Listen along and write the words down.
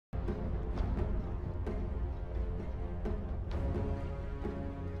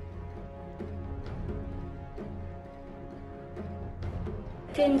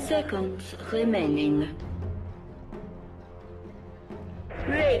10 seconds remaining.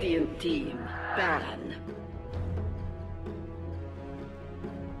 Radiant team, Baron.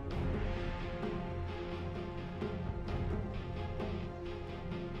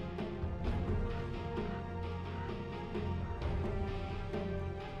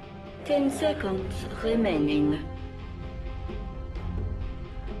 Ten seconds remaining.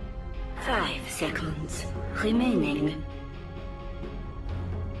 5 seconds remaining.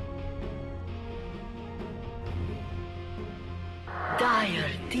 Dire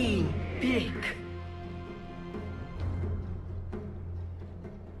team pick.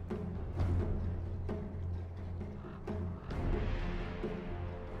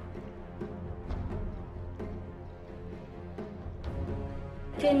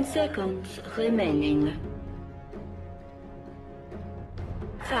 Ten seconds remaining.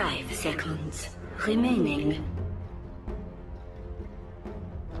 5 seconds remaining.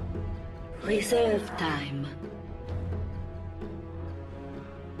 Reserve time.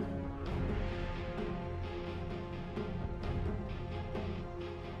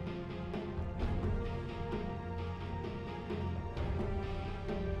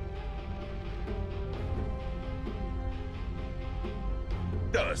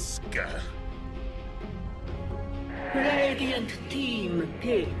 Radiant team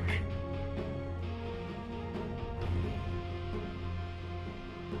pick.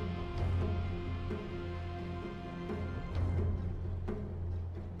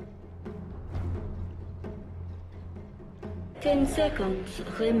 Ten seconds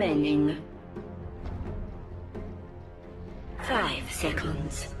remaining. 5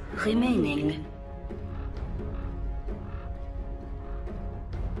 seconds remaining.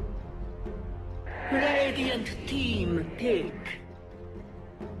 Radiant team pick.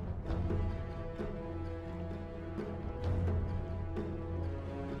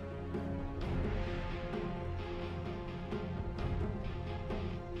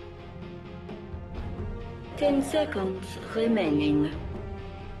 Ten seconds remaining.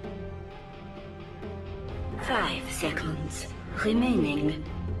 5 seconds remaining.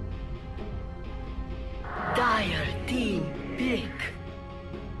 Dire team pick.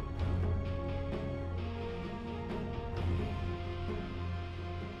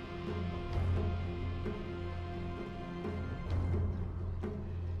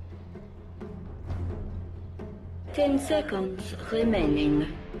 Ten seconds remaining.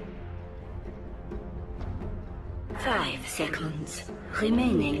 5 seconds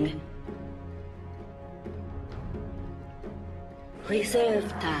remaining. Reserve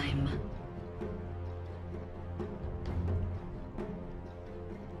time.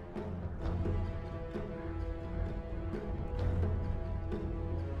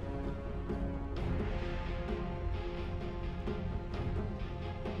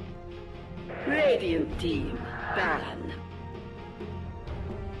 Radiant team, Baron.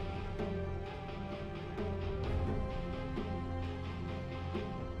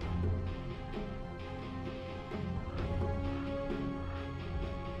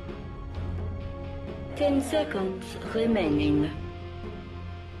 Ten seconds remaining.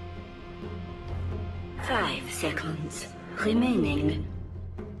 5 seconds remaining.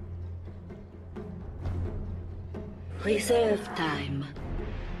 Reserve time.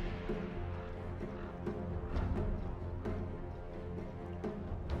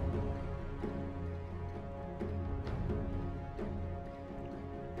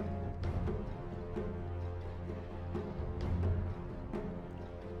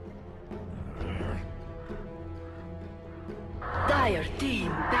 Dire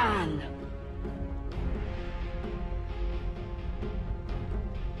team done.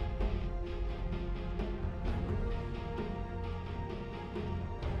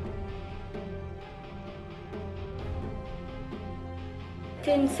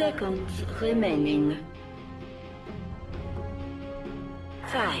 Ten seconds remaining.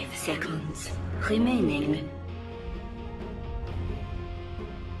 5 seconds remaining.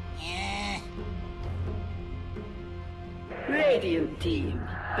 Radiant team,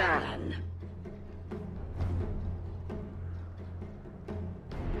 Baron.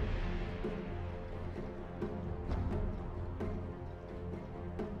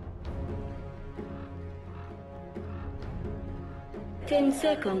 Ten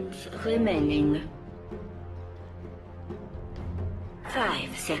seconds remaining.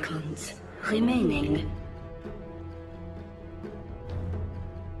 5 seconds remaining.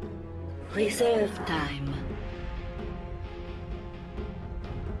 Reserve time.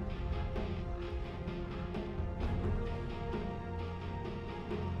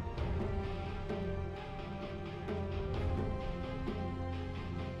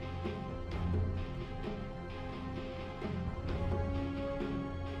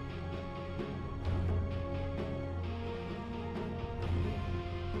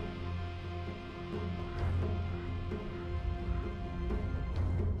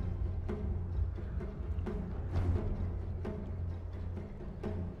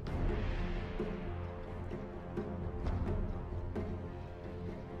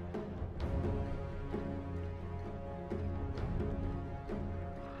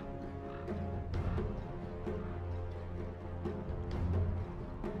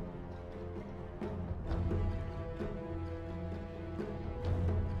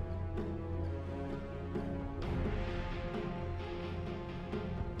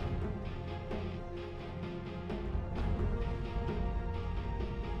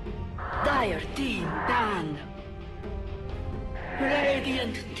 Dire team ban.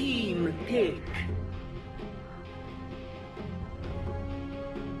 Radiant team pick.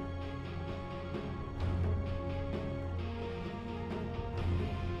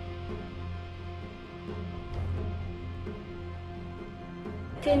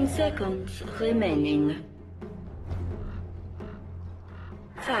 Ten seconds remaining.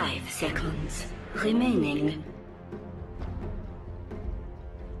 5 seconds remaining.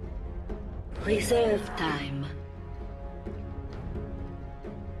 Reserve time.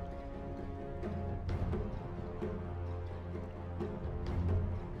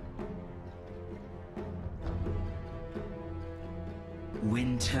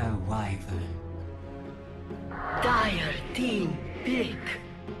 Winter Wyvern. Dire team pick.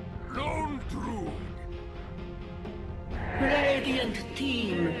 Lone Druid. Radiant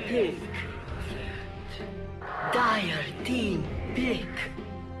team pick. Dire team pick.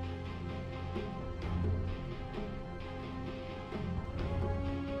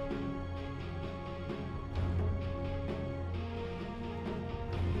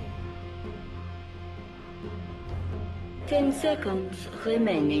 Ten seconds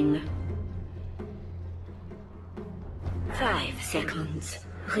remaining. 5 seconds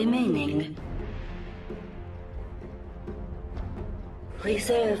remaining.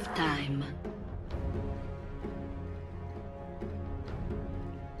 Reserve time.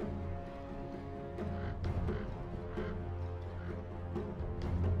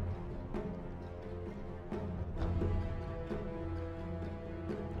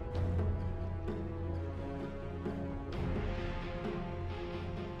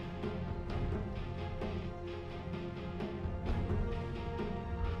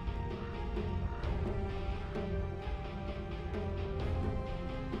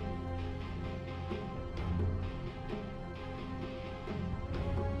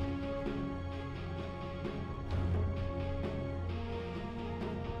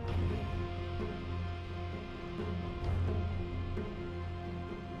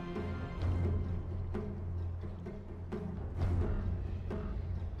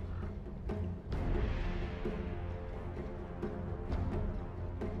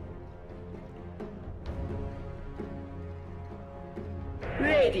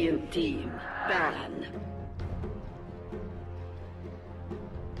 Radiant team ban.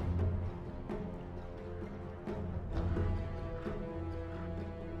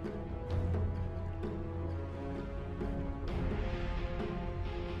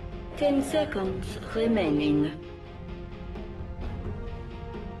 Ten seconds remaining.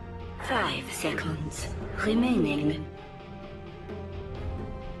 5 seconds remaining.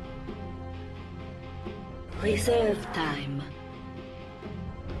 Reserve time.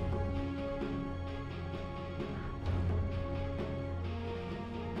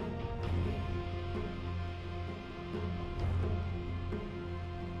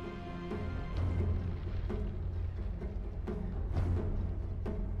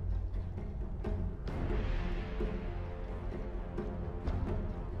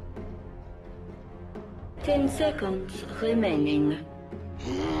 Ten seconds remaining.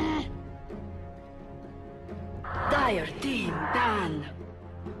 Dire team ban.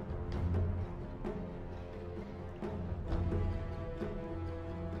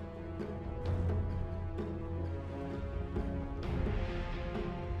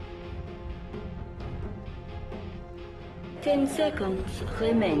 Ten seconds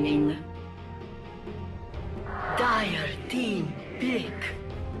remaining. Dire team pick.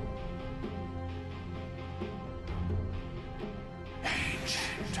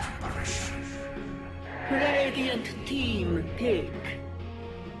 Radiant team pick.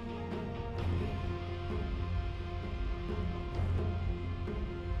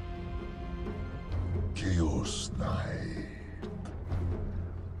 Chaos Knight.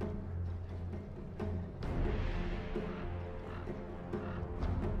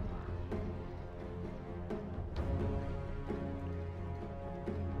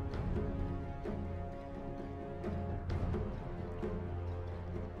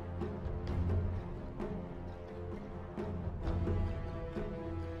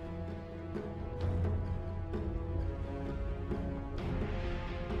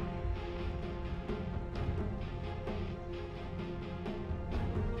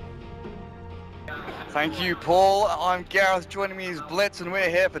 Thank you, Paul. I'm Gareth. Joining me is Blitz, and we're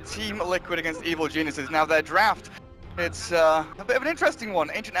here for Team Liquid against Evil Geniuses. Now, their draft, it's a bit of an interesting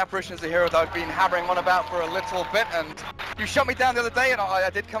one. Ancient Apparition is a hero that I've been hammering on about for a little bit, and you shot me down the other day, and I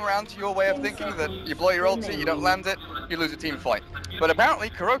did come around to your way of thinking that you blow your ulti, you don't land it, you lose a team fight. But apparently,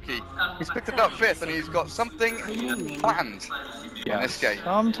 Kuroki, he's picked it up 5th, and he's got something planned in this game.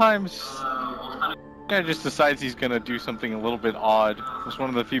 Sometimes Yeah, just decides he's gonna do something a little bit odd. Was one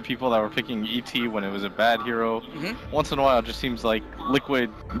of the few people that were picking ET when it was a bad hero. Once in a while, it just seems like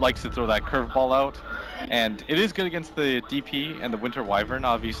Liquid likes to throw that curveball out, and it is good against the DP and the Winter Wyvern,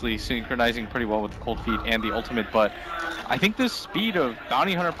 obviously synchronizing pretty well with the Cold Feet and the ultimate. But I think this speed of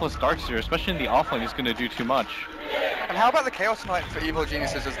Bounty Hunter plus Darkseer, especially in the offlane, is gonna do too much. And how about the Chaos Knight for Evil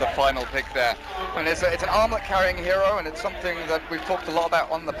Geniuses as the final pick there? And it's an armlet carrying hero, and it's something that we've talked a lot about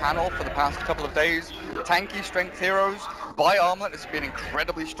on the panel for the past couple of days. Tanky strength heroes by armlet has been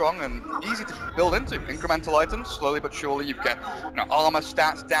incredibly strong and easy to build into. Incremental items, slowly but surely you get armor,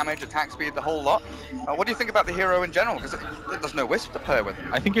 stats, damage, attack speed, the whole lot. What do you think about the hero in general? Because there's no Wisp to pair with.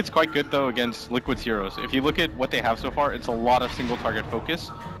 I think it's quite good though against Liquid's heroes. If you look at what they have so far, it's a lot of single target focus.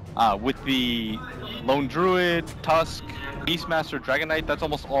 With the Lone Druid, Tusk, Beastmaster, Dragon Knight, that's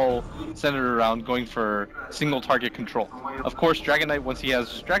almost all centered around going for single target control. Of course, Dragon Knight, once he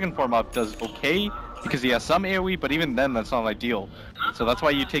has Dragon Form up, does okay because he has some AoE, but even then, that's not ideal. So that's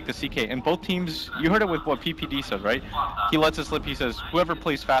why you take the CK. And both teams, you heard it with what PPD said, right? He lets it slip. He says, whoever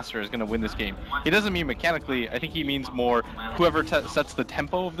plays faster is going to win this game. He doesn't mean mechanically. I think he means more whoever sets the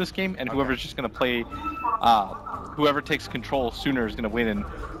tempo of this game, and whoever's just going to play, whoever takes control sooner is going to win. And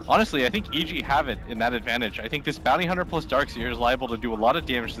honestly, I think EG have it in that advantage. I think this Bounty Hunter plus Darkseer is liable to do a lot of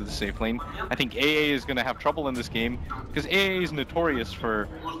damage to the safe lane. I think AA is going to have trouble in this game because AA is notorious for,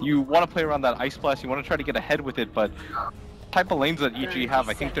 you want to play around that Ice Blast, you want to try to get ahead with it, but type of lanes that EG have,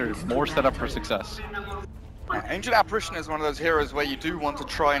 I think they're more set up for success. Ancient Apparition is one of those heroes where you do want to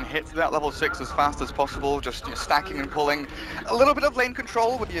try and hit that level 6 as fast as possible, just stacking and pulling. A little bit of lane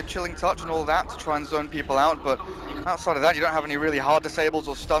control with your Chilling Touch and all that to try and zone people out, but outside of that you don't have any really hard disables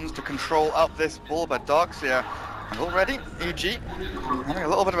or stuns to control up this bull. But Darkseer, and already EG having a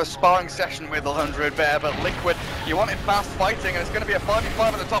little bit of a sparring session with the Lone Druid Bear, but Liquid, you want it fast fighting, and it's going to be a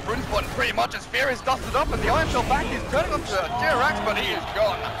 5v5 at the top rune spot, and pretty much as Fear is dusted up, and the Iron Shell back is turning onto Jirax, but he is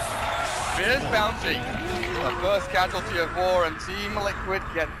gone. Fear's bounty. The first casualty of war, and Team Liquid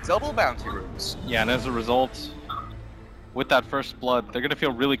get double bounty runes. Yeah, and as a result, with that first blood, they're going to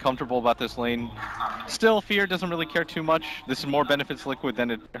feel really comfortable about this lane. Still, Fear doesn't really care too much. This is more benefits Liquid than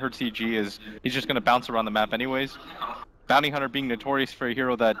it hurts EG, as he's just going to bounce around the map anyways. Bounty Hunter being notorious for a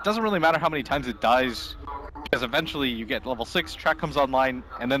hero that doesn't really matter how many times it dies, because eventually you get level 6, track comes online,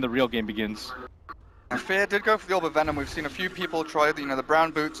 and then the real game begins. Fear did go for the Orb of Venom. We've seen a few people try the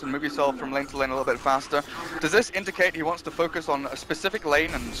brown boots and move yourself from lane to lane a little bit faster. Does this indicate he wants to focus on a specific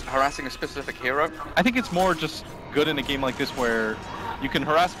lane and harassing a specific hero? I think it's more just good in a game like this where you can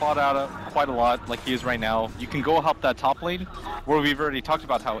harass bot out quite a lot, like he is right now. You can go help that top lane, where we've already talked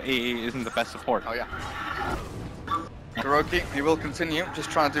about how AA isn't the best support. Oh yeah. Kuroki, he will continue,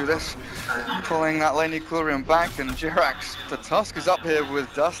 just trying to do this. Pulling that lane equilibrium back, and Jirax, the Tusk is up here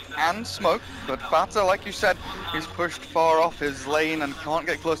with Dust and Smoke, but Fata, like you said, he's pushed far off his lane and can't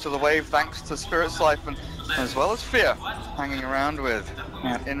get close to the wave thanks to Spirit Siphon, as well as Fear, hanging around with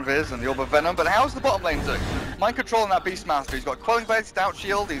Invis and the Orb of Venom. But how's the bottom lane doing? Mind control on that Beastmaster. He's got Quelling Blade, Stout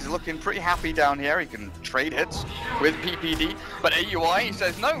Shield, he's looking pretty happy down here. He can trade hits with PPD, but AUI, he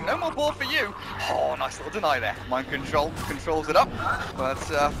says, no more ball for you. Oh, nice little deny there. Mind control controls it up, but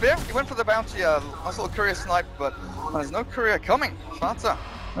Fear, he went for the bounty, nice little courier snipe, but there's no courier coming. Fata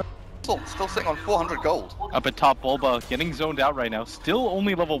still sitting on 400 gold. Up at top, Bulba getting zoned out right now. Still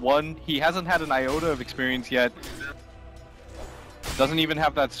only level 1. He hasn't had an iota of experience yet. Doesn't even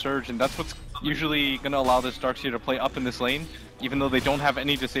have that surge, and that's what's usually going to allow this Darkseer to play up in this lane, even though they don't have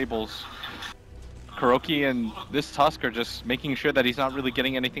any disables. Kuroki and this Tusk are just making sure that he's not really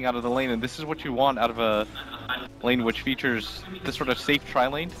getting anything out of the lane, and this is what you want out of a lane which features this sort of safe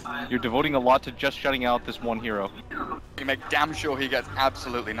tri-lane. You're devoting a lot to just shutting out this one hero. You make damn sure he gets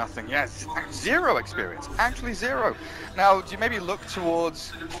absolutely nothing. Yes, zero experience, actually zero. Now, do you maybe look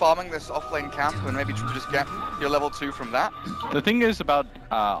towards farming this offlane camp and maybe just get your level 2 from that? The thing is about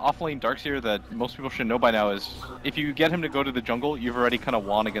offlane Darkseer that most people should know by now is if you get him to go to the jungle, you've already kind of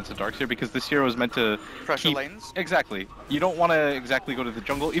won against a Darkseer, because this hero is meant to pressure lanes. Exactly. You don't want to exactly go to the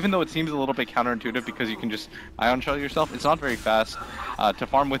jungle, even though it seems a little bit counterintuitive because you can just ion shell yourself. It's not very fast to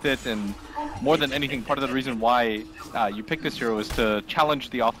farm with it, and more than anything, part of the reason why you pick this hero is to challenge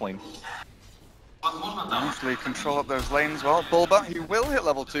the offlane. Actually control up those lanes well. Bulba, he will hit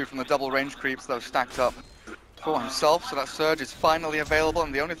level 2 from the double range creeps that have stacked up for himself, so that surge is finally available,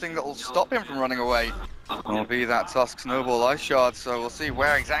 and the only thing that will stop him from running away will be that Tusk Snowball Ice Shard, so we'll see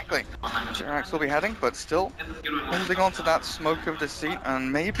where exactly Jirax will be heading, but still holding on to that Smoke of Deceit,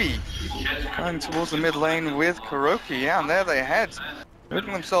 and maybe going towards the mid lane with Kuroki. Yeah, and there they head,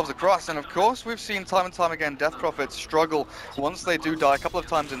 moving themselves across. And of course, we've seen time and time again Death Prophets struggle once they do die a couple of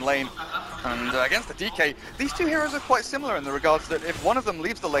times in lane. And against the DK, these two heroes are quite similar in the regards that if one of them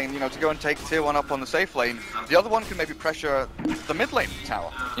leaves the lane, you know, to go and take tier 1 up on the safe lane, the other one can maybe pressure the mid lane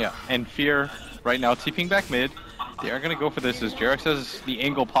tower. Yeah, and Fear right now TPing back mid. They are going to go for this as Jerax has the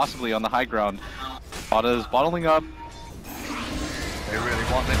angle possibly on the high ground. Vada's bottling up. They really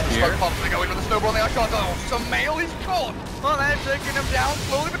want this. The smoke bomb's going to go into the snowball on the icon. Oh, Sumail is caught. Well, they're taking him down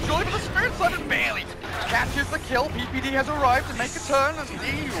slowly but surely, but the Spirit Slider barely catches the kill. PPD has arrived to make a turn, and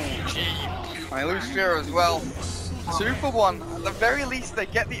EUG. I lose Fear as well. 2 for 1. At the very least, they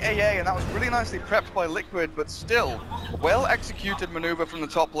get the AA, and that was really nicely prepped by Liquid, but still, well-executed maneuver from the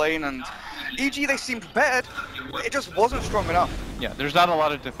top lane, and EG, they seemed prepared. It just wasn't strong enough. Yeah, there's not a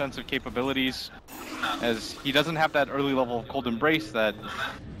lot of defensive capabilities, as he doesn't have that early level of Cold Embrace that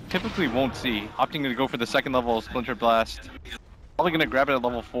typically won't see. Opting to go for the second level of Splinter Blast. Probably going to grab it at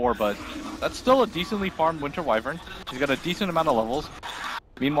level 4, but that's still a decently farmed Winter Wyvern. He's got a decent amount of levels.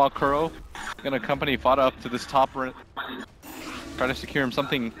 Meanwhile, Kuro going to accompany Fada up to this top, try to secure him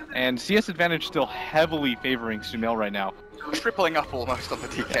something, and CS advantage still heavily favoring Sumail right now. Tripling up almost on the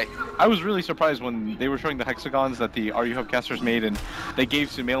DK. I was really surprised when they were showing the hexagons that the RU Hub casters made, and they gave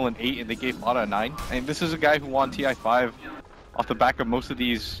Sumail an 8 and they gave Fada a 9. And this is a guy who won TI5 off the back of most of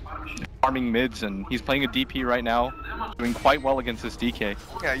these farming mids, and he's playing a DP right now, doing quite well against this DK.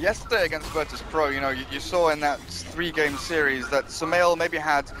 Yeah, yesterday against Virtus Pro, you know, you saw in that 3-game series that Sumail maybe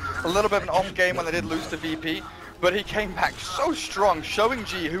had a little bit of an off game when they did lose to VP, but he came back so strong, showing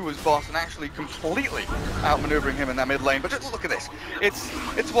G who was boss and actually completely outmaneuvering him in that mid lane. But just look at this.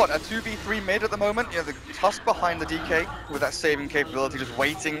 It's what, a 2v3 mid at the moment? You know, the Tusk behind the DK with that saving capability, just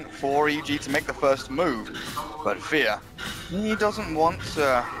waiting for EG to make the first move. But Fear, he doesn't want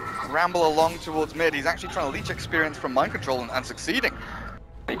to ramble along towards mid. He's actually trying to leech experience from mind control and succeeding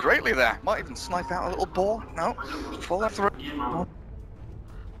greatly there. Might even snipe out a little ball. No, follow through.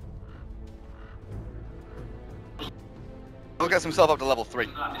 He'll get himself up to level 3.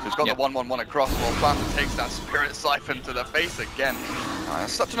 So he's got the 1-1-1 across while Phantom takes that Spirit Siphon to the face again.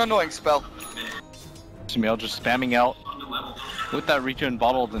 Such an annoying spell. Sumail just spamming out with that regen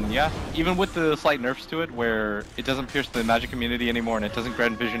bottled, and yeah, even with the slight nerfs to it where it doesn't pierce the magic immunity anymore and it doesn't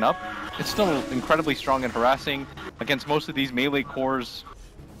grant vision up, it's still incredibly strong and harassing. Against most of these melee cores,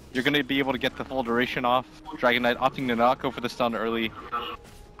 you're going to be able to get the full duration off. Dragon Knight opting to not go for the stun early.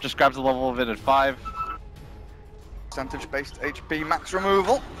 Just grabs the level of it at 5. Percentage-based HP max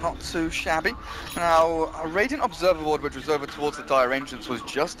removal, not too shabby. Now, a Radiant Observer Ward, which was over towards the Dire Ancients, was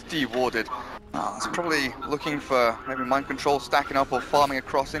just dewarded. It's probably looking for maybe mind control stacking up or farming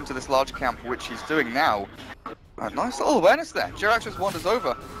across into this large camp, which he's doing now. Nice little awareness there. Jerax just wanders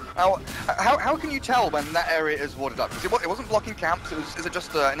over. Now, how can you tell when that area is warded up? Because it wasn't blocking camps, is it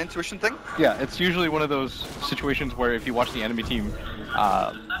just an intuition thing? Yeah, it's usually one of those situations where if you watch the enemy team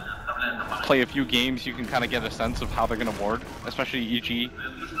play a few games, you can kind of get a sense of how they're going to ward, especially EG.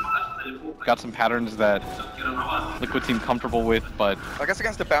 Got some patterns that Liquid seem comfortable with, but I guess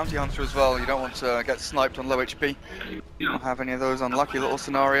against a Bounty Hunter as well, you don't want to get sniped on low HP. You don't have any of those unlucky little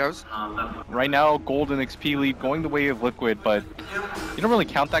scenarios. Right now, Gold and XP lead going the way of Liquid, but you don't really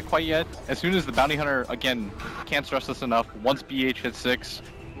count that quite yet. As soon as the Bounty Hunter, again, can't stress this enough, once BH hits 6,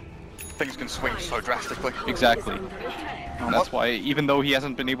 things can swing so drastically. Exactly. And that's why, even though he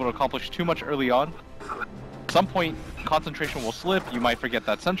hasn't been able to accomplish too much early on, at some point, concentration will slip, you might forget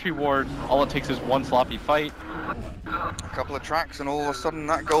that sentry ward, all it takes is one sloppy fight. A couple of tracks and all of a sudden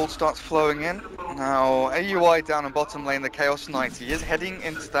that gold starts flowing in. Now, AUI down in bottom lane, the Chaos Knight, he is heading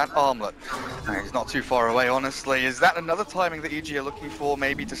into that armlet. He's not too far away, honestly. Is that another timing that EG are looking for,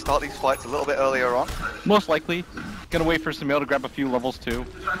 maybe to start these fights a little bit earlier on? Most likely. Gonna wait for Sumail to grab a few levels too,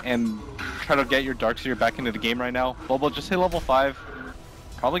 and try to get your Darkseer back into the game right now. Bobo just hit level 5.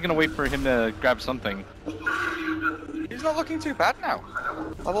 Probably gonna wait for him to grab something. He's not looking too bad now.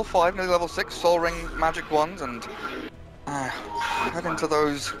 Level 5, nearly level 6, Soul Ring magic wands, and head into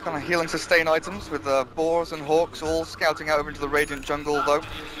those kind of healing sustain items with boars and hawks all scouting out over into the Radiant jungle though.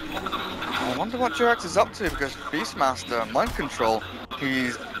 I wonder what Jerax is up to, because Beastmaster, mind control,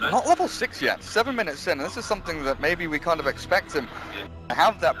 he's not level 6 yet, 7 minutes in, and this is something that maybe we kind of expect him to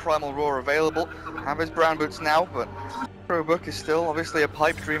have that primal roar available, have his brown boots now, but Pro Book is still obviously a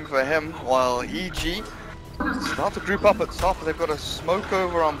pipe dream for him, while EG start to group up at top. They've got a smoke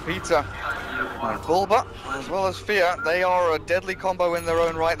over on Peter and Bulba, as well as Fear. They are a deadly combo in their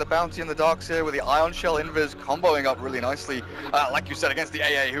own right. The Bounty and the Darkseer with the Ion Shell Invis comboing up really nicely, like you said, against the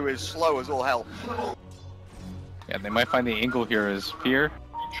AA, who is slow as all hell. Yeah, they might find the angle here as Fear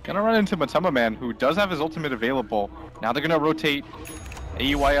gonna run into Matama Man, who does have his ultimate available. Now they're gonna rotate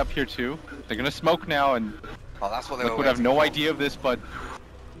AUI up here too. They're gonna smoke now, and oh, that's what they Liquid have no idea of this, but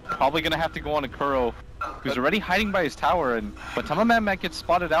Probably gonna have to go on to Kuro, who's already hiding by his tower, but Tamaman might get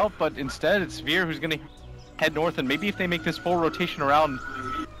spotted out, but instead it's Veer who's gonna head north, and maybe if they make this full rotation around.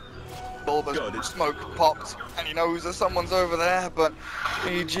 Bulba's smoke popped, and he knows that someone's over there, but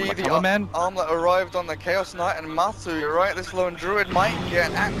EG, the armlet arrived on the Chaos Knight, and Matsu, you're right, this lone druid might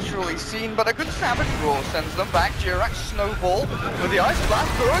get actually seen, but a good Savage Roar sends them back. Jirac Snowball with the Ice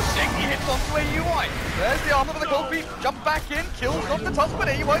Blast, throws shaky hits onto AUI. There's the armor with the cold beat, jump back in, kills off the Tusk, but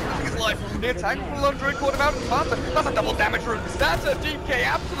AUI losing his life. The attack from the lone druid caught him out in faster. That's a double damage room. That's a DK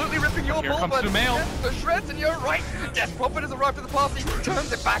absolutely ripping your ball, but the shreds, and you're right. Death Prophet has arrived at the party,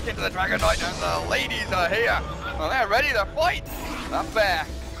 turns it back into the Dragon Knight, and the ladies are here. Well, they're ready to fight. Not fair.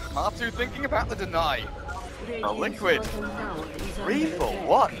 Matsu thinking about the deny. A Liquid 3 for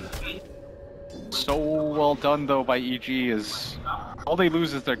 1. So well done though by EG, as all they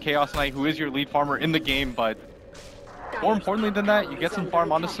lose is their Chaos Knight, who is your lead farmer in the game, but more importantly than that, you get some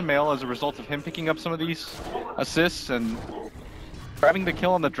farm onto Sumail as a result of him picking up some of these assists and grabbing the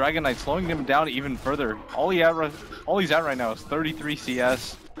kill on the Dragon Knight, slowing him down even further. All he's at right now is 33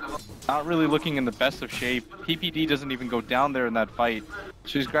 CS. Not really looking in the best of shape. PPD doesn't even go down there in that fight.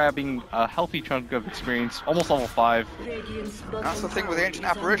 So he's grabbing a healthy chunk of experience, almost level 5. That's the thing with the Ancient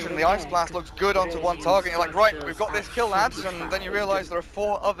Apparition. The Ice Blast looks good onto one target. You're like, right, we've got this kill, lads, and then you realize there are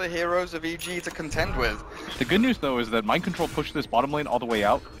 4 other heroes of EG to contend with. The good news, though, is that Mind Control pushed this bottom lane all the way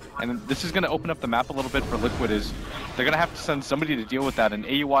out, and this is going to open up the map a little bit for Liquid, is they're going to have to send somebody to deal with that, and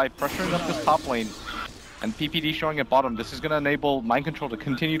AUI pressuring up this top lane, and PPD showing at bottom. This is going to enable Mind Control to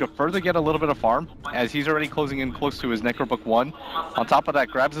continue to further get a little bit of farm, as he's already closing in close to his Necrobook 1. On top of that,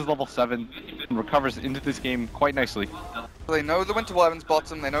 grabs his level 7 and recovers into this game quite nicely. They know the Winter Wyvern's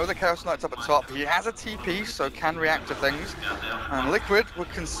bottom, they know the Chaos Knight's up at top. He has a TP, so can react to things. And Liquid were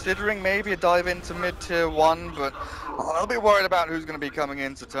considering maybe a dive into mid-tier 1, but they'll be worried about who's going to be coming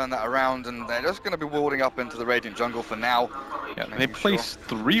in to turn that around, and they're just going to be warding up into the Radiant Jungle for now. Yeah, they place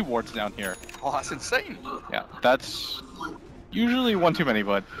 3 wards down here. Oh, that's insane. Yeah, that's usually one too many,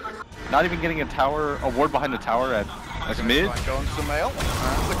 but not even getting a ward behind the tower as mid. Going to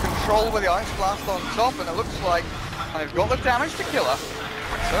Sumail. The control with the Ice Blast on top, and it looks like they've got the damage to kill her.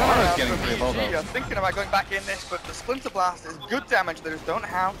 Is getting pretty low, though. You're thinking about going back in this, but the Splinter Blast is good damage. They just don't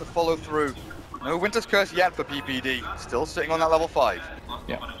have to follow through. No Winter's Curse yet for PPD. Still sitting on that level 5.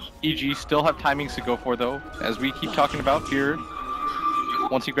 Yeah. EG still have timings to go for, though, as we keep talking about here.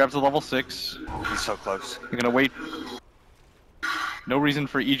 Once he grabs the level 6, he's so close. You're gonna wait. No reason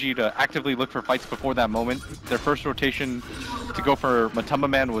for EG to actively look for fights before that moment. Their first rotation to go for Matumba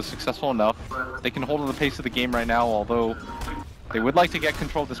Man was successful enough. They can hold the pace of the game right now, although they would like to get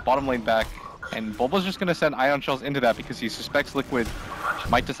control of this bottom lane back. And Bulba's just gonna send Ion Shells into that because he suspects Liquid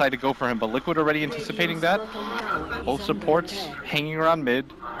might decide to go for him, but Liquid already anticipating that. Both supports hanging around mid.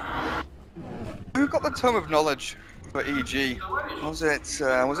 Who got the Tome of Knowledge for EG? Was it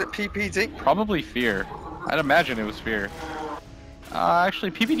PPD? Probably Fear. I'd imagine it was Fear.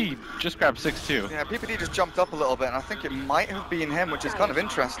 Actually, PPD just grabbed 6 too. Yeah, PPD just jumped up a little bit, and I think it might have been him, which is kind of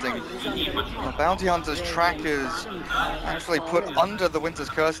interesting. The Bounty Hunter's track is actually put under the Winter's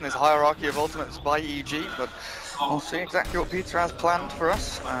Curse in his hierarchy of ultimates by EG, but we'll see exactly what Peter has planned for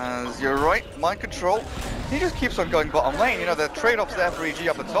us. As you're right, Mind Control, he just keeps on going bottom lane. You know, the trade-offs there for EG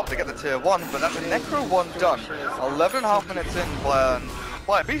up the top to get the tier 1, but that's a Necro 1 done. 11.5 minutes in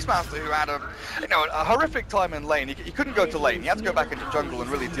by a Beastmaster who had a horrific time in lane. He couldn't go to lane. He had to go back into jungle and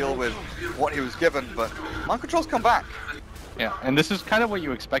really deal with what he was given, but Mind Control's come back. Yeah, and this is kind of what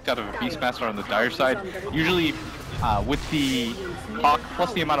you expect out of a Beastmaster on the dire side. Usually, with the Hawk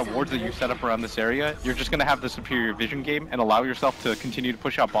plus the amount of wards that you set up around this area, you're just going to have the superior vision game and allow yourself to continue to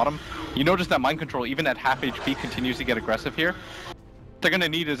push out bottom. You notice that Mind Control, even at half HP, continues to get aggressive here. What they're going to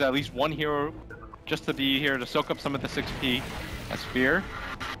need is at least one hero just to be here to soak up some of the 6P. As Fear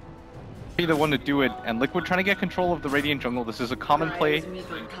be the one to do it, and Liquid trying to get control of the Radiant Jungle. This is a common play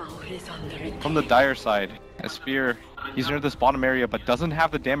from the dire side. As Fear, he's near this bottom area, but doesn't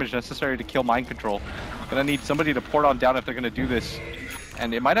have the damage necessary to kill Mind Control. Gonna need somebody to port on down if they're gonna do this.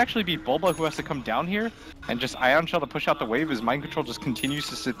 And it might actually be Bulba who has to come down here and just Ion Shell to push out the wave as Mind Control just continues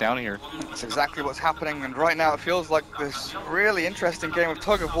to sit down here. That's exactly what's happening, and right now it feels like this really interesting game of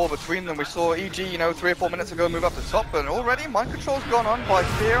tug of war between them. We saw EG, 3 or 4 minutes ago move up the top, and already Mind Control's gone on by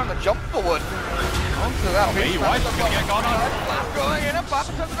Fear on the jump forward. Onto that gonna get gone on. Blast going in, and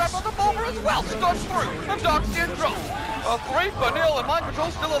Papa turns around on the Bulba as well to dodge through, and Darkseer drops. 3 for 0, and Mind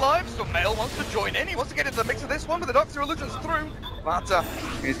Control's still alive, so Mail wants to join in. He wants to get into the mix of this one, but the Darkseer illusions through. But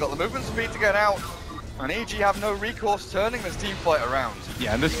he's got the movement speed to get out. And EG have no recourse turning this team fight around.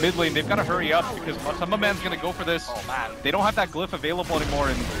 Yeah, in this mid lane, they've got to hurry up because Matamaman's going to go for this. Oh man. They don't have that glyph available anymore,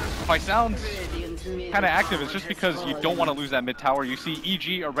 and if I sound kind of active, it's just because you don't want to lose that mid tower. You see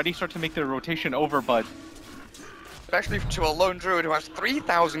EG already start to make their rotation over, but... Especially to a lone druid who has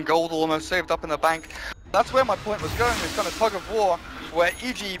 3,000 gold almost saved up in the bank. That's where my point was going, this kind of tug of war, where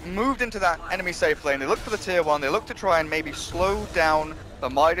EG moved into that enemy safe lane. They looked for the tier 1, they looked to try and maybe slow down the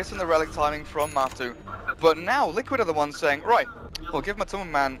Midas and the Relic timing from Matu. But now Liquid are the ones saying, right, we'll give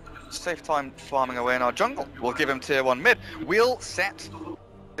Matamaman safe time farming away in our jungle. We'll give him tier 1 mid. We'll set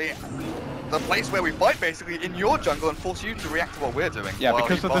the place where we fight basically in your jungle and force you to react to what we're doing. Yeah,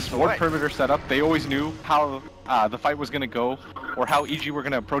 because of this ward perimeter setup, they always knew how the fight was going to go, or how EG were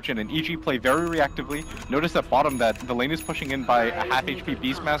going to approach it, and EG play very reactively. Notice at bottom that the lane is pushing in by a half HP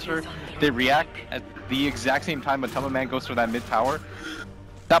Beastmaster. They react at the exact same time Matamaman goes for that mid tower.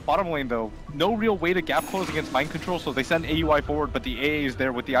 That bottom lane though, no real way to gap close against mind control, so they send AUI forward, but the AA is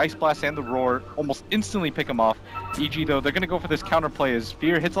there with the Ice Blast and the Roar, almost instantly pick him off. EG though, they're going to go for this counterplay as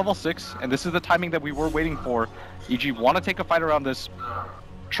Fear hits level 6, and this is the timing that we were waiting for. EG want to take a fight around this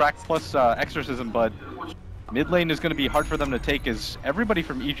track plus Exorcism, but mid lane is going to be hard for them to take as everybody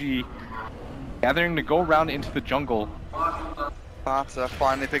from EG gathering to go around into the jungle. Barter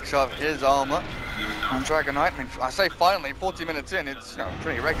finally picks up his armor on Dragon Knight. I mean, I say finally, 40 minutes in, it's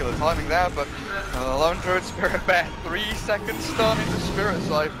pretty regular timing there, but Lone Druid Spirit Bear, 3 seconds stun into Spirit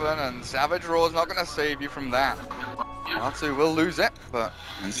Siphon, and Savage Roar's not going to save you from that. R2 will lose it, but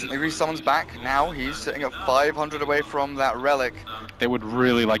instantly resummons back. Now he's sitting at 500 away from that Relic. They would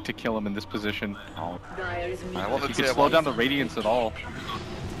really like to kill him in this position. If He could slow down the Radiance at all.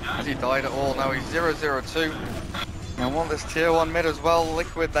 Has he died at all? No, he's 0-0-2. I want this tier 1 mid as well.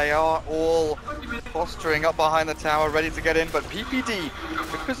 Liquid, they are all posturing up behind the tower, ready to get in, but PPD,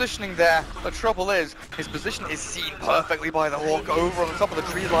 good positioning there. The trouble is, his position is seen perfectly by the Hawk over on the top of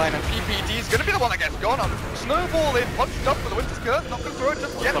the tree line, and PPD is going to be the one that gets gone on. Snowball in, punched up for the Winter's Curse, not going to throw it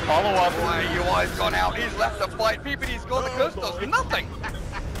just yet. The follow-up. UI's gone out, he's left to fight. PPD's gone, the Curse does nothing.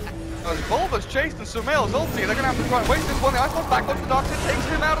 As Bulba's chased and Sumail's ulti, they're going to have to try and waste this one. The Ice Blast back onto the Dark Side takes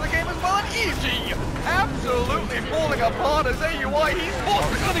him out of the game as well, and EG absolutely falling apart as AUI, he's forced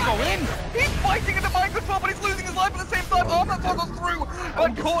to go in! He's fighting into mind control, but he's losing his life at the same time. Armor toggles through,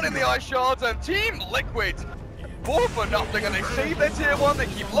 but caught in the Ice Shards, and Team Liquid 4 for nothing, and they save their tier 1, they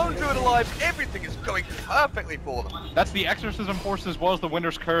keep Lone Druid alive, everything is going perfectly for them. That's the Exorcism Force as well as the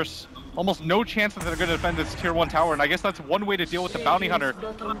Winter's Curse. Almost no chance that they're going to defend this tier 1 tower, and I guess that's one way to deal with the Bounty Hunter.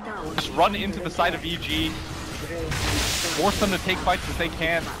 Just run into the side of EG, force them to take fights as they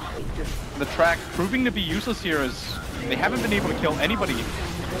can. The track proving to be useless here as they haven't been able to kill anybody.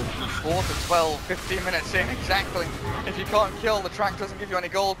 4 to 12, 15 minutes in, exactly. If you can't kill, the track doesn't give you any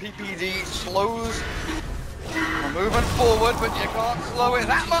gold. PPD slows. We're moving forward, but you can't slow it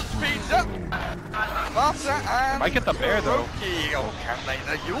that much, Peter. Barter and Might get the bear though. Kuroki. Oh, can they?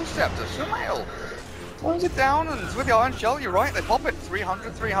 The Yule Scepter, Sumail slows it down, and with the Iron Shell, you're right, they pop it.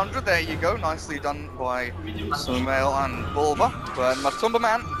 300, 300, there you go. Nicely done by Sumail and Bulba. But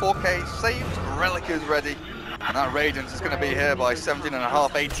Matumbaman, 4K saved, Relic is ready. And that Radiance is going to be here by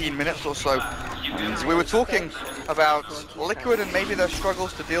 17.5, 18 minutes or so. And we were talking about Liquid and maybe their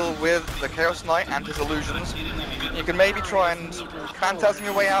struggles to deal with the Chaos Knight and his illusions. You can maybe try and phantasm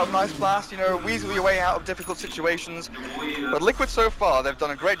your way out of Ice Blast, you know, weasel your way out of difficult situations. But Liquid so far, they've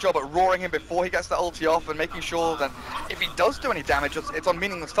done a great job at roaring him before he gets that ulti off and making sure that if he does do any damage, it's on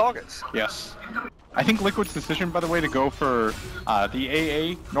meaningless targets. Yes. I think Liquid's decision, by the way, to go for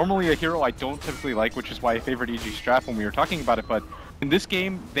the AA, normally a hero I don't typically like, which is why I favored EG Strap when we were talking about it, but in this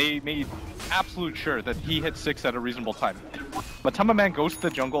game, they made absolute sure that he hit 6 at a reasonable time. Matamaman goes to the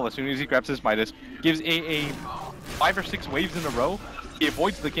jungle as soon as he grabs his Midas, gives AA 5 or 6 waves in a row, he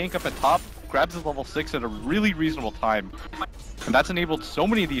avoids the gank up at top, grabs his level 6 at a really reasonable time, and that's enabled so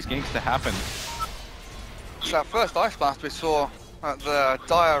many of these ganks to happen. So that first Ice Blast we saw at the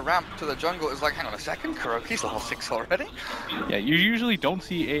dire ramp to the jungle is like, hang on a second, Kuroki's level 6 already? Yeah, you usually don't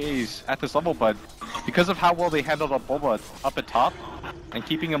see AAs at this level, but because of how well they handled up Bulba up at top and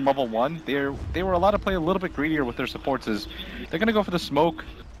keeping him level 1, they were allowed to play a little bit greedier with their supports as they're going to go for the smoke.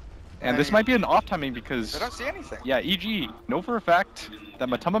 And this might be an off timing because... They don't see anything. Yeah, EG know for a fact that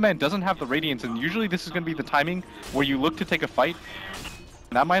Matamaman doesn't have the Radiance, and usually this is going to be the timing where you look to take a fight.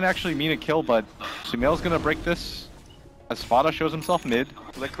 And that might actually mean a kill, but Sumail's going to break this. As Spada shows himself mid,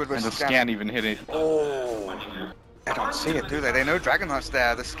 Liquid and the scan even hit it. Oh, they don't see it, do they? They know Dragon Knight's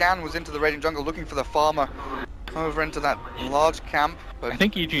there. The scan was into the Radiant Jungle looking for the farmer over into that large camp. But I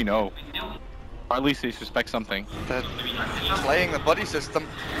think EG know. Or at least they suspect something. They're playing the buddy system.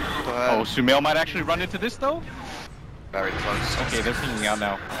 But Oh, Sumail might actually run into this though? very close. Okay, they're pinging out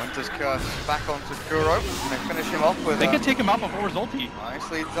now. Winter's Curse back onto Kuro. They finish him off with They can take him out before his ulti.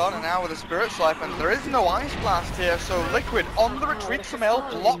 nicely done, and now with a Spirit Siphon. There is no Ice Blast here, so Liquid on the retreat. Sumail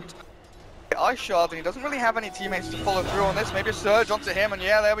blocked the Ice Shard, and he doesn't really have any teammates to follow through on this. Maybe a Surge onto him, and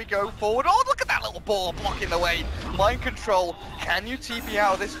yeah, there we go, forward. Oh, look at that little ball blocking the way. Mind Control, can you TP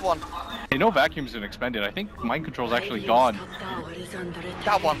out of this one? They know Vacuum's been expended. I think Mind Control's actually gone.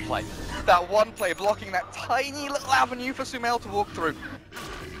 That one play. That one play blocking that tiny little avenue for Sumail to walk through.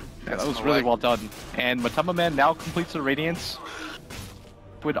 Yeah, that was really well done. And Matama Man now completes the Radiance.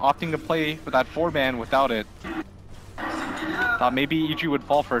 With opting to play for that 4-man without it. Thought maybe EG would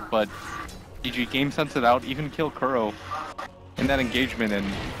fall for it, but EG game sense it out, even kill Kuro in that engagement, and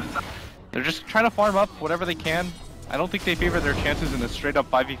they're just trying to farm up whatever they can. I don't think they favor their chances in a straight up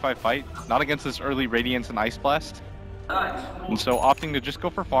 5v5 fight, not against this early Radiance and Ice Blast. And so opting to just go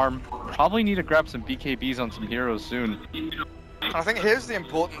for farm, probably need to grab some BKBs on some heroes soon. I think here's the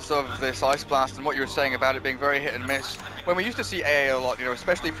importance of this Ice Blast and what you were saying about it being very hit and miss. When we used to see AA a lot, you know,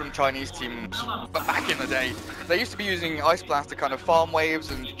 especially from Chinese teams, but back in the day, they used to be using Ice Blast to kind of farm waves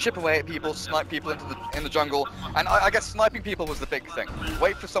and chip away at people, snipe people in the jungle, and I guess sniping people was the big thing.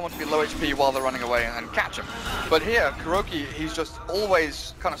 Wait for someone to be low HP while they're running away and catch them. But here, Kuroki, he's just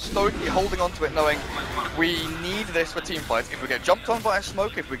always kind of stoically holding onto it, knowing we need this for team fights. If we get jumped on by a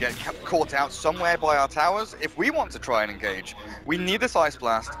smoke, if we get caught out somewhere by our towers, if we want to try and engage, we need this Ice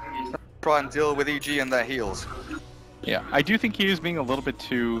Blast to try and deal with EG and their heals. Yeah, I do think he is being a little bit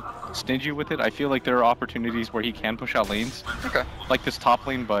too stingy with it. I feel like there are opportunities where he can push out lanes. Okay. Like this top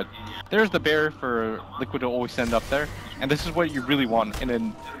lane, but there's the bear for Liquid to always send up there. And this is what you really want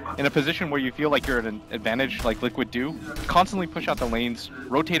in a position where you feel like you're at an advantage like Liquid do. Constantly push out the lanes,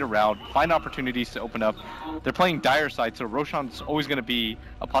 rotate around, find opportunities to open up. They're playing dire side, so Roshan's always going to be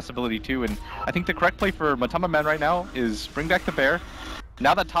a possibility too. And I think the correct play for Matama Man right now is bring back the bear.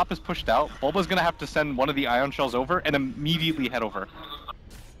 Now that top is pushed out, Bulba's going to have to send one of the Ion Shells over and immediately head over.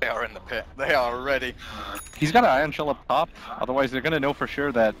 They are in the pit. They are ready. He's got an Ion Shell up top, otherwise they're going to know for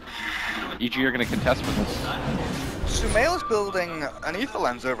sure that EG are going to contest for this. Sumail is building an Ether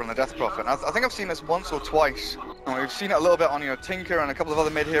Lens over on the Death Prophet. I think I've seen this once or twice. And we've seen it a little bit on, you know, Tinker and a couple of other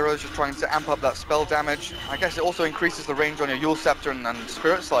mid heroes just trying to amp up that spell damage. I guess it also increases the range on your Yule Scepter and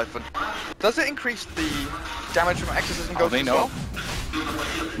Spirit Siphon. Does it increase the damage from Exorcism Ghost they as know. well?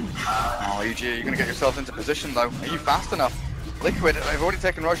 Oh, EG, you're going to get yourself into position though. Are you fast enough? Liquid, they've already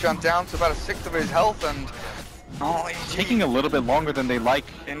taken Roshan down to about a sixth of his health, and oh, EG Taking a little bit longer than they like.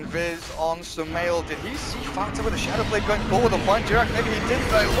 Invis on Sumail. Did he see Fanta with a Shadow Blade going forward on blind Jirak? Maybe he did,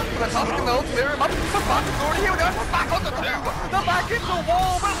 but look for the Tusk and they'll clear him up. The Fanta's already here. They're back on the two. They're back into the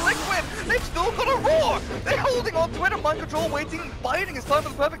wall, but Liquid, they've still got a roar. They're holding on to it, and Mind Control waiting, biding his time for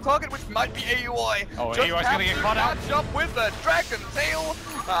the perfect target, which might be AUI. Oh, Just AUI's gonna get caught out. Match up with the Dragon Tail.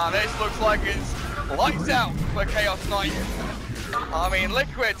 This looks like it's lights out for Chaos Knight. I mean,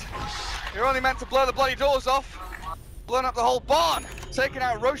 Liquid, you're only meant to blow the bloody doors off. Blowing up the whole barn, taking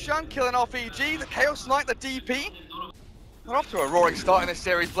out Roshan, killing off EG, the Chaos Knight, the DP. They're off to a roaring start in this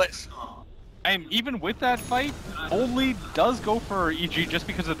series, Blitz. And even with that fight, Only does go for EG just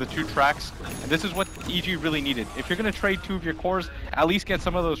because of the two tracks. And this is what EG really needed. If you're going to trade two of your cores, at least get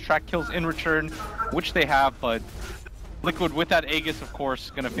some of those track kills in return, which they have. But Liquid with that Aegis, of course,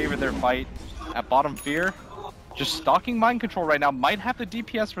 going to favor their fight at bottom Fear. Just stalking Mind Control right now. Might have the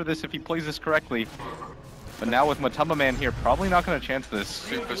DPS for this if he plays this correctly. But now with Matama Man here, probably not going to chance this.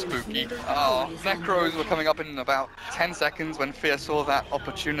 Super spooky. Oh, Necros were coming up in about 10 seconds when Fear saw that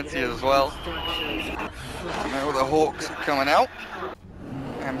opportunity as well. Now the Hawks coming out.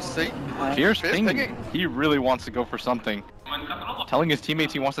 MC. Fear's thinking. He really wants to go for something. Telling his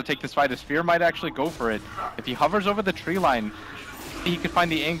teammates he wants to take this fight as Fear might actually go for it. If he hovers over the tree line, he could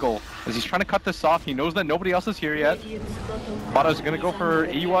find the angle. As he's trying to cut this off, he knows that nobody else is here yet. Vato's going to go for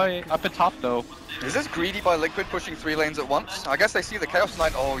EY up at top though. Is this greedy by Liquid pushing 3 lanes at once? I guess they see the Chaos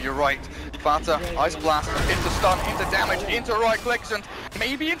Knight. Oh, you're right. Fanta, Ice Blast, into stun, into damage, into right clicks, and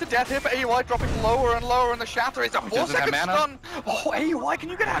maybe into death here for AUI, dropping lower and lower, and the Shatter is a 4-second stun. Oh, AUI, can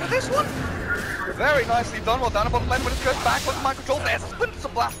you get out of this one? Very nicely done. Well done about lane when it goes back with Mind Control. There's Splinter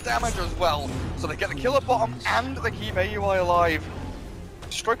Blast damage as well. So they get the kill at bottom, and they keep AUI alive.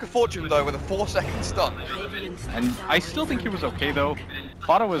 Stroke of fortune though with a 4-second stun. And I still think he was okay though.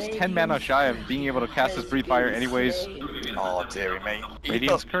 Fata was 10 mana shy of being able to cast his Breathe Fire anyways. Oh dearie me.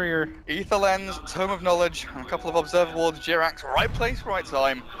 Radiance Courier. Ether Lens, Tome of Knowledge, and a couple of Observer Wards, Jirax, right place, right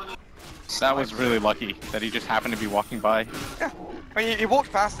time. That was really lucky that he just happened to be walking by. Yeah. I mean, he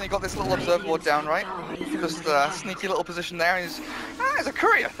walked past and he got this little observer board down, right? Just a sneaky little position there. And he's a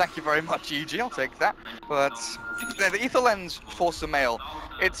courier. Thank you very much, EG. I'll take that. But the ether lens for Sumail,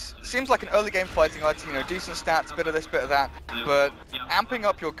 it seems like an early game fighting item. You know, decent stats, bit of this, bit of that. But amping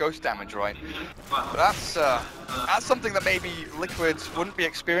up your ghost damage, right? That's something that maybe Liquid wouldn't be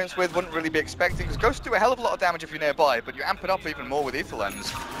experienced with, wouldn't really be expecting. Because ghosts do a hell of a lot of damage if you're nearby, but you amp it up even more with ether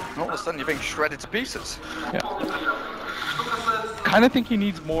lens, and all of a sudden you're being shredded to pieces. Yeah. Kind of think he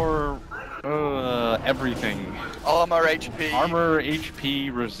needs more everything. Armor, HP. Armor,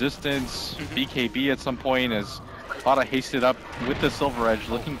 HP, resistance, BKB at some point, as Bada hasted up with the Silver Edge,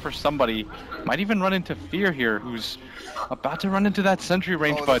 looking for somebody. Might even run into Fear here, who's about to run into that sentry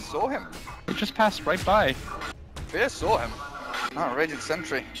range, Oh, but saw him. it just passed right by. Fear saw him. Oh, Radiant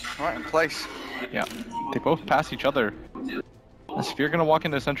Sentry, right in place. Yeah, they both pass each other. Is Fear gonna walk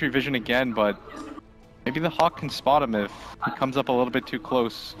into sentry vision again, but maybe the Hawk can spot him if he comes up a little bit too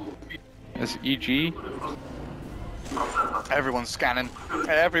close. As EG. Everyone's scanning.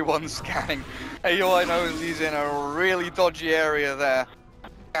 Everyone's scanning. AUI knows he's in a really dodgy area there.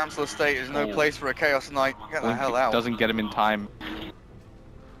 Council Estate is no place for a Chaos Knight. Get the hell out. Doesn't get him in time.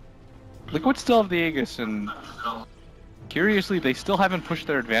 Liquid still have the Aegis, and curiously, they still haven't pushed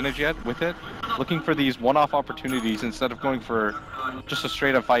their advantage yet with it. Looking for these one-off opportunities instead of going for just a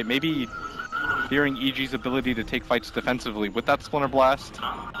straight-up fight. Maybe fearing EG's ability to take fights defensively with that Splinter Blast.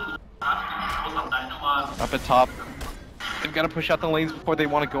 Up at top. They've got to push out the lanes before they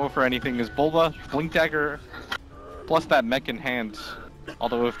want to go for anything. As Bulba, Blink Dagger, plus that mech in hand.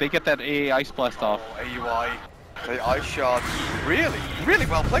 Although if they get that AA Ice Blast off. AUI, the Ice Shard, really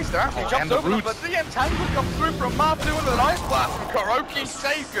well placed there. Actually jumps over them, but the Entangle comes through from Martu with an Ice Blast from Kuroki.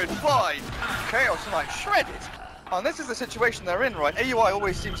 Say goodbye. Chaos Knight shredded. And this is the situation they're in, right? AUI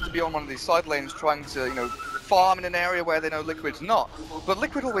always seems to be on one of these side lanes trying to, you know, farm in an area where they know Liquid's not. But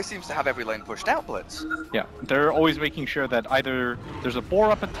Liquid always seems to have every lane pushed out, Blitz. Yeah, they're always making sure that either there's a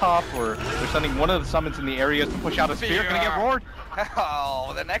boar up at top or they're sending one of the summons in the areas to push out a spear. Gonna get roared.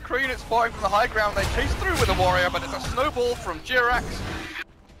 Oh, the Necro unit's firing from the high ground. They chase through with a warrior, but it's a snowball from Jirax.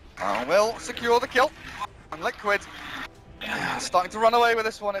 Will secure the kill. And Liquid starting to run away with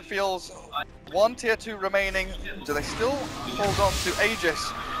this one, it feels. One tier 2 remaining. Do they still hold on to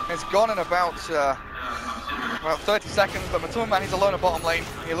Aegis? It's gone in about 30 seconds, but Matumman, he's alone at bottom lane.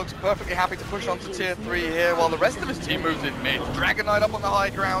 He looks perfectly happy to push on to tier 3 here, while the rest of his team moves in mid. Dragon Knight up on the high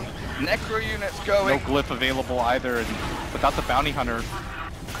ground, Necro units going. No glyph available either, and without the Bounty Hunter,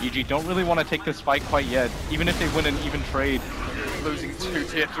 EG don't really want to take this fight quite yet, even if they win an even trade. Losing 2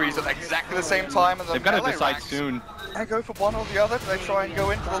 tier 3s at exactly the same time. And they've got to decide racks. soon. They go for one or the other. Do they try and go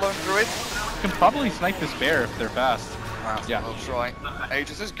in for the lone druid? Can probably snipe this bear if they're fast. Yeah, we'll try.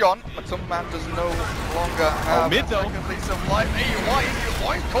 Aegis is gone, but some man does no longer have mid though. lease of life.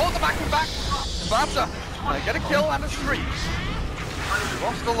 AUI caught the back and back. Bata, they get a kill and a streak.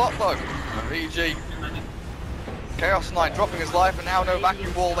 Lost a lot though. EG. Chaos Knight dropping his life, and now no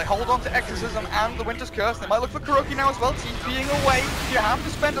vacuum wall. They hold on to Exorcism and the Winter's Curse. They might look for Kuroki now as well. TPing away. You have to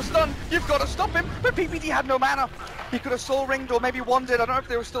spend a stun. You've got to stop him. But PPD had no mana. He could have soul ringed, or maybe one did. I don't know if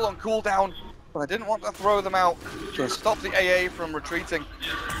they were still on cooldown. But I didn't want to throw them out to stop the AA from retreating.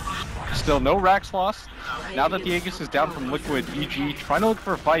 Still no Rax lost. Now that the Aegis is down from Liquid, EG trying to look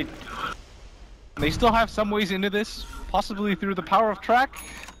for a fight. They still have some ways into this, possibly through the power of track.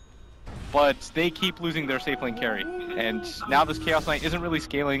 But they keep losing their safe lane carry. And now this Chaos Knight isn't really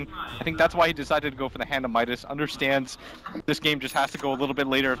scaling. I think that's why he decided to go for the Hand of Midas. Understands this game just has to go a little bit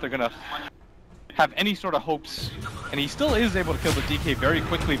later if they're going to have any sort of hopes. And he still is able to kill the DK very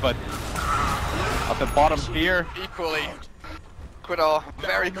quickly, but up at bottom, Fear. Equally. Liquid are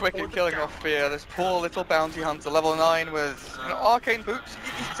very quick at killing off Fear. This poor little bounty hunter, level 9 with arcane boots.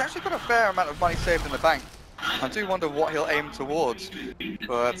 He's actually got a fair amount of money saved in the bank. I do wonder what he'll aim towards.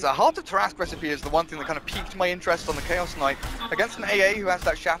 But Heart of Tarrasque recipe is the one thing that kind of piqued my interest on the Chaos Knight. Against an AA who has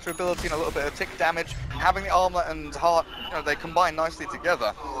that shatter ability and a little bit of tick damage, having the armlet and heart, they combine nicely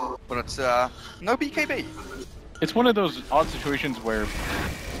together. But it's no BKB. It's one of those odd situations where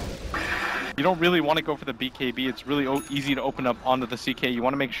you don't really want to go for the BKB. It's really easy to open up onto the CK. You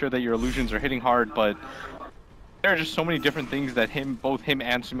want to make sure that your illusions are hitting hard, but there are just so many different things that both him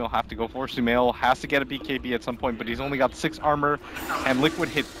and Sumail have to go for. Sumail has to get a BKB at some point, but he's only got 6 armor, and Liquid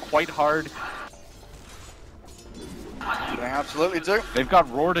hit quite hard. They absolutely do. They've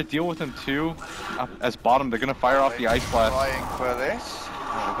got Roar to deal with him too. As bottom, they're going to fire off the Ice Blast. Trying for this.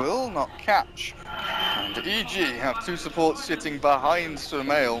 Will not catch. And EG have 2 supports sitting behind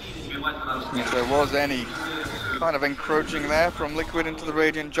Sumail. If there was any kind of encroaching there from Liquid into the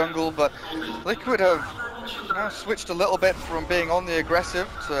Radiant jungle, but Liquid have now switched a little bit from being on the aggressive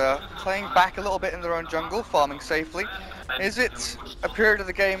to playing back a little bit in their own jungle, farming safely. Is it a period of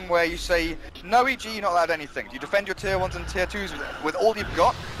the game where you say, no EG, you're not allowed anything? Do you defend your tier 1s and tier 2s with all you've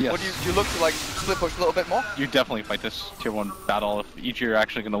got? Yes. Or do you look to like split push a little bit more? You definitely fight this tier 1 battle if EG are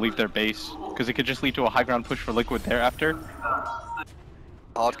actually going to leave their base, because it could just lead to a high ground push for Liquid thereafter.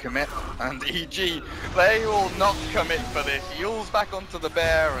 Hard commit, and EG, they will not commit for this. Yules back onto the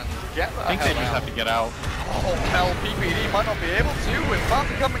bear and get the I think they just have to get out. Oh hell, PPD might not be able to with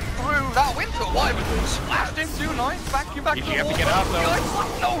Panther coming through. That Winter Wyvern splashed into, nice vacuum back to the EG have wall. to get out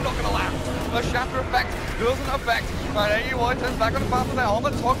though. No, not gonna land. A shatter effect doesn't affect. And AUI turns back on the Panther there on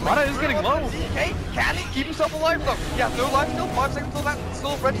the top. Rana is getting low. DK, can he keep himself alive though? He has no life still, 5 seconds until that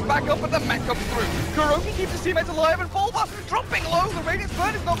still readies back up, but the mech comes through. Kuroki keeps his teammates alive and Fulva dropping low. The Radiance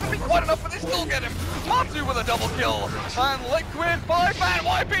burn is not gonna be quite enough, but they still get him. Matsu with a double kill. And Liquid 5-man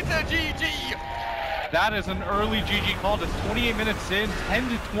wipe into GG. That is an early GG call. Just 28 minutes in, 10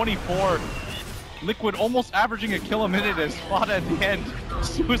 to 24. Liquid almost averaging a kill a minute as spot at the end.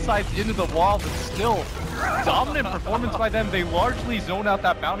 Suicides into the wall, but still dominant performance by them. They largely zone out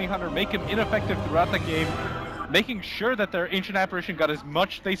that bounty hunter, make him ineffective throughout the game, making sure that their Ancient Apparition got as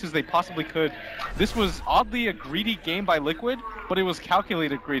much space as they possibly could. This was oddly a greedy game by Liquid, but it was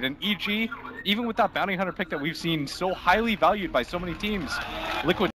calculated greed. And EG, even with that bounty hunter pick that we've seen so highly valued by so many teams, Liquid